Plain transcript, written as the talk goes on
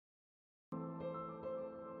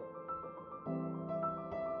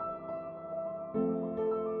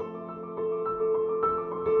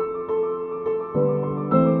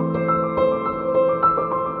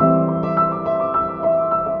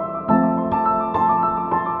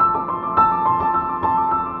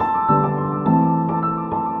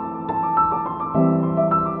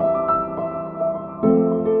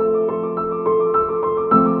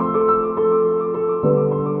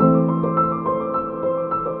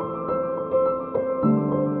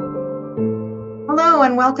Hello,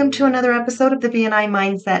 and welcome to another episode of the BNI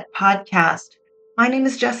Mindset Podcast. My name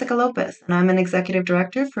is Jessica Lopez, and I'm an executive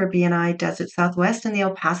director for BNI Desert Southwest in the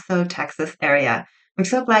El Paso, Texas area. I'm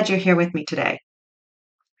so glad you're here with me today.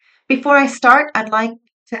 Before I start, I'd like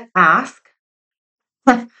to ask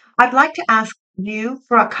you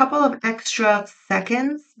for a couple of extra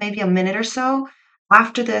seconds, maybe a minute or so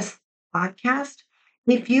after this podcast.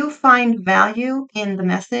 If you find value in the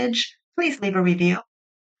message, please leave a review.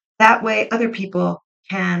 That way, other people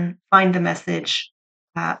can find the message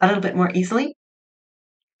a little bit more easily.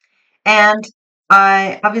 And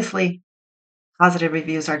obviously, positive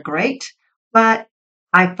reviews are great, but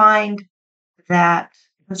I find that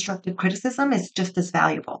constructive criticism is just as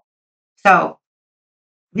valuable. So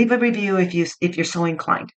leave a review if you're so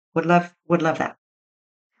inclined. Would love that.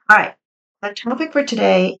 All right. The topic for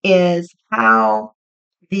today is how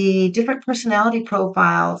the different personality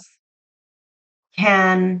profiles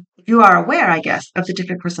if you are aware, I guess, of the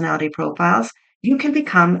different personality profiles, you can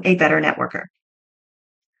become a better networker.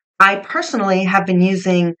 I personally have been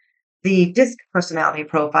using the DISC personality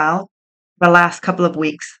profile the last couple of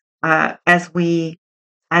weeks as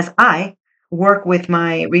I work with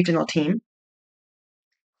my regional team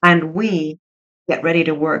and we get ready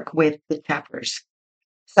to work with the chapters.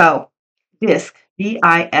 So DISC,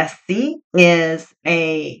 D-I-S-C,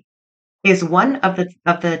 is one of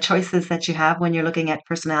the choices that you have when you're looking at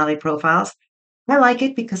personality profiles. I like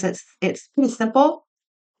it because it's pretty simple.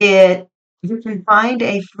 You can find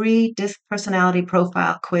a free DISC personality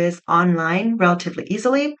profile quiz online relatively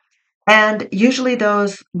easily. And usually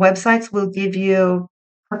those websites will give you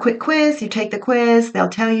a quick quiz. You take the quiz, they'll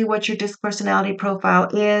tell you what your DISC personality profile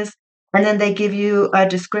is, and then they give you a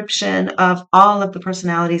description of all of the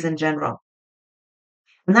personalities in general.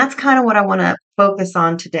 And that's kind of what I want to focus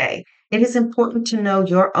on today. It is important to know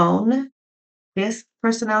your own DISC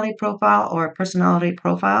personality profile or personality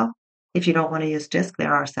profile. If you don't want to use DISC,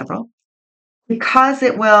 there are several. Because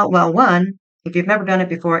it will, well, one, if you've never done it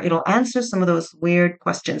before, it'll answer some of those weird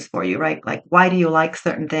questions for you, right? Like, why do you like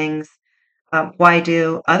certain things? Why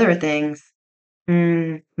do other things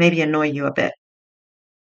maybe annoy you a bit?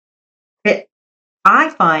 I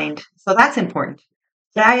find, so that's important.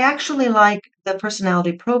 That I actually like the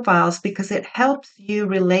personality profiles because it helps you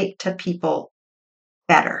relate to people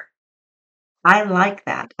better. I like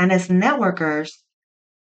that. And as networkers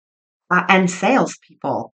and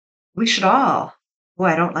salespeople, we should all,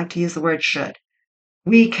 I don't like to use the word should.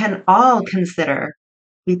 We can all consider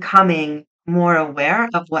becoming more aware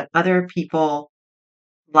of what other people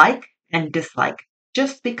like and dislike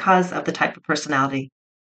just because of the type of personality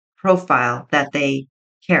profile that they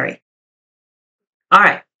carry. All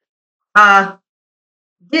right.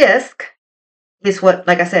 DISC is what,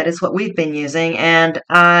 like I said, is what we've been using, and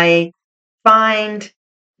I find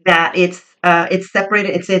that it's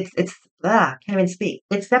separated. Can't even speak.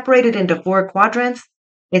 It's separated into 4 quadrants.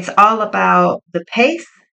 It's all about the pace,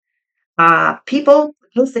 people, the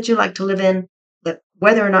pace that you like to live in,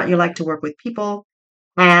 whether or not you like to work with people,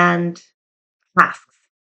 and tasks.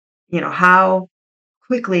 How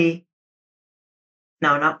quickly,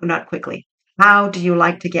 no, not quickly. How do you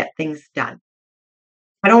like to get things done?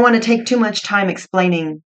 I don't want to take too much time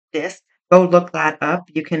explaining this. Go look that up.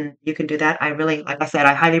 You can do that. Like I said,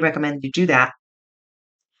 I highly recommend you do that.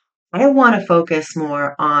 I want to focus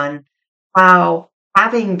more on how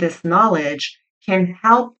having this knowledge can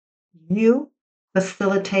help you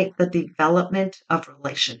facilitate the development of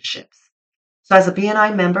relationships. So as a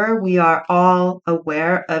BNI member, we are all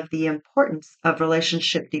aware of the importance of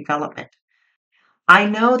relationship development. I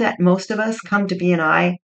know that most of us come to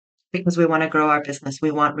BNI because we want to grow our business.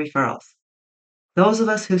 We want referrals. Those of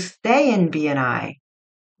us who stay in BNI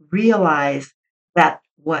realize that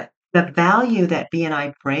what the value that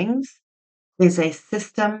BNI brings is a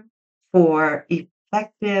system for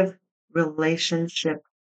effective relationship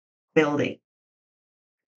building.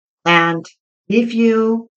 And if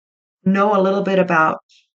you know a little bit about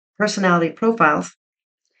personality profiles,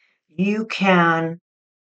 you can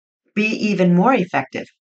be even more effective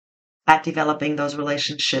at developing those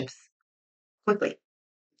relationships quickly,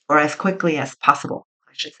 or as quickly as possible,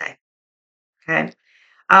 I should say. Okay.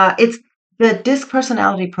 It's the DISC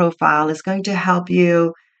personality profile is going to help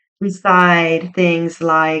you decide things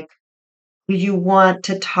like, do you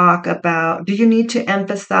need to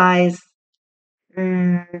emphasize, what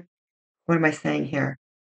am I saying here?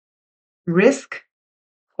 Risk,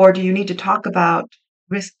 or do you need to talk about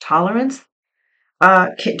risk tolerance?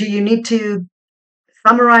 Do you need to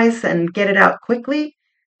summarize and get it out quickly?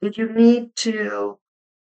 Do you need to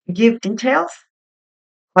give details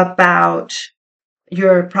about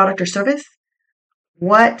your product or service?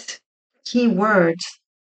 What keywords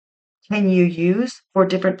can you use for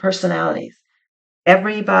different personalities?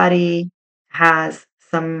 Everybody has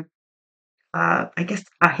some, I guess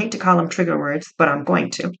I hate to call them trigger words, but I'm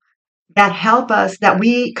going to, that help us, that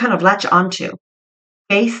we kind of latch onto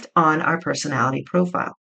based on our personality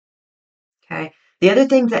profile. Okay. The other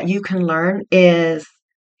thing that you can learn is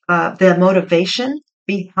the motivation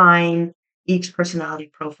behind each personality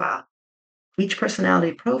profile. Each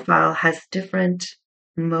personality profile has different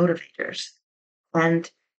motivators.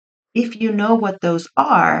 And if you know what those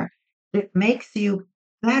are, it makes you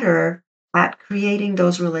better at creating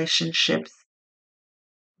those relationships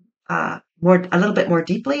a little bit more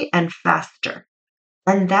deeply and faster.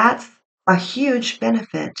 And that's a huge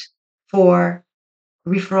benefit for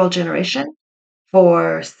referral generation,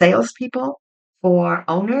 for salespeople, for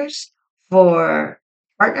owners, for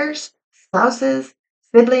partners, spouses,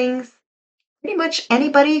 siblings, pretty much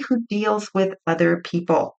anybody who deals with other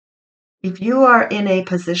people. If you are in a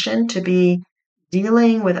position to be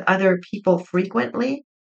dealing with other people frequently,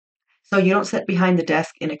 so you don't sit behind the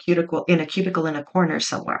desk in a cubicle in a corner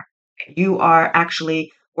somewhere. You are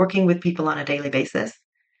actually working with people on a daily basis.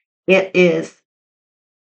 It is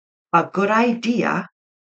a good idea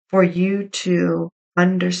for you to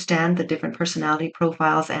understand the different personality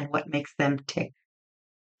profiles and what makes them tick.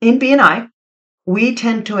 In B&I, we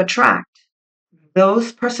tend to attract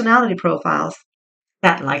those personality profiles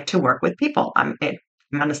that like to work with people. I'm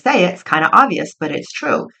going to say it's kind of obvious, but it's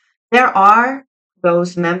true. There are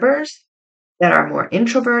those members that are more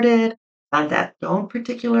introverted and that don't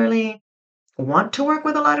particularly want to work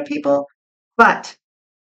with a lot of people, but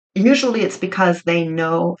usually it's because they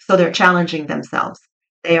know, so they're challenging themselves.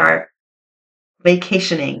 They are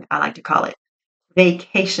vacationing, I like to call it,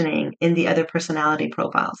 vacationing in the other personality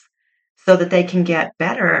profiles so that they can get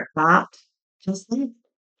better at just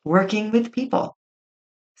working with people.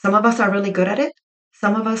 Some of us are really good at it.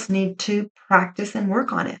 Some of us need to practice and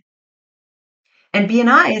work on it. And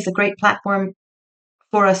BNI is a great platform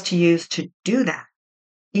for us to use to do that.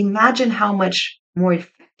 Imagine how much more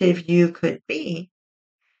effective you could be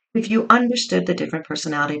if you understood the different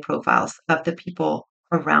personality profiles of the people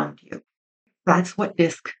around you. That's what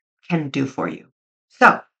DISC can do for you.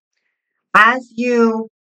 So, as you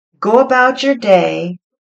go about your day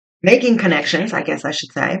making connections, I guess I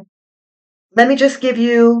should say, let me just give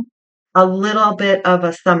you a little bit of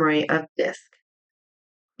a summary of DISC.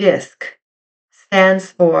 DISC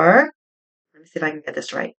stands for, let me see if I can get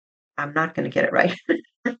this right. I'm not going to get it right.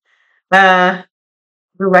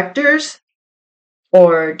 Directors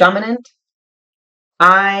or dominant.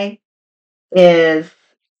 I is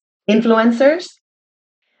influencers.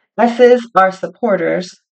 S's are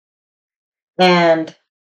supporters. And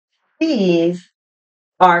C's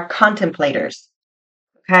are contemplators.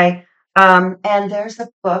 Okay. And there's a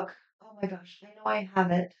book. Oh my gosh, I know I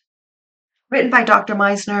have it. Written by Dr.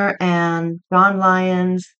 Meisner and John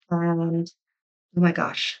Lyons. And oh my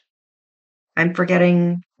gosh, I'm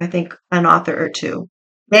forgetting, I think, an author or two.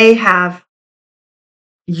 They have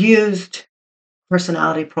used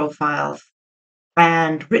personality profiles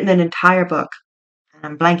and written an entire book, and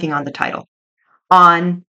I'm blanking on the title,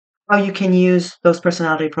 on how you can use those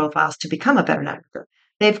personality profiles to become a better networker.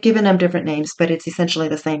 They've given them different names, but it's essentially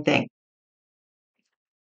the same thing.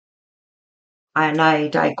 And I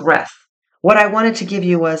digress. What I wanted to give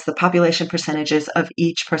you was the population percentages of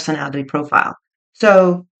each personality profile.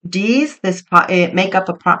 So D's, make up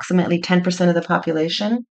approximately 10% of the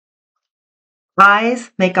population.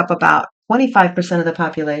 I's make up about 25% of the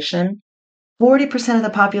population. 40% of the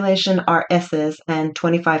population are S's and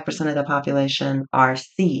 25% of the population are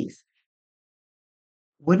C's.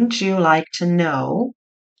 Wouldn't you like to know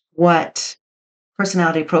what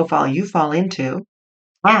personality profile you fall into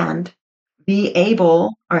and be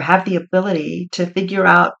able or have the ability to figure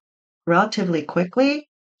out relatively quickly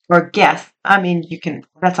or guess? I mean,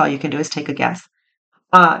 that's all you can do is take a guess.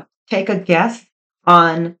 Take a guess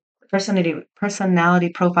on the personality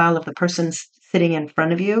profile of the person sitting in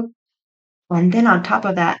front of you. And then on top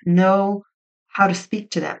of that, know how to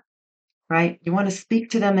speak to them, right? You want to speak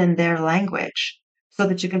to them in their language so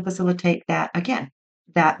that you can facilitate that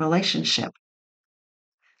relationship,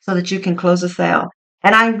 so that you can close a sale.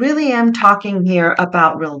 And I really am talking here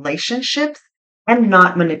about relationships and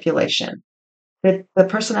not manipulation. The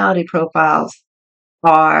personality profiles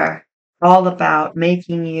are all about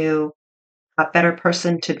making you a better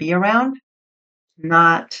person to be around,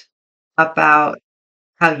 not about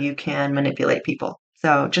how you can manipulate people.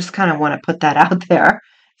 So just kind of want to put that out there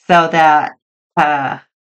so that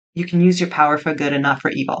you can use your power for good and not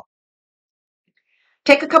for evil.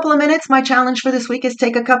 Take a couple of minutes. My challenge for this week is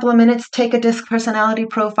take a couple of minutes, take a DISC personality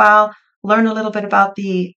profile, learn a little bit about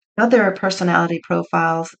the other personality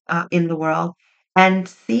profiles in the world, and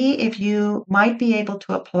see if you might be able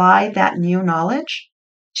to apply that new knowledge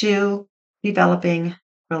to developing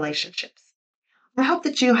relationships. I hope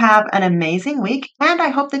that you have an amazing week, and I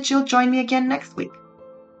hope that you'll join me again next week.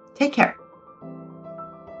 Take care.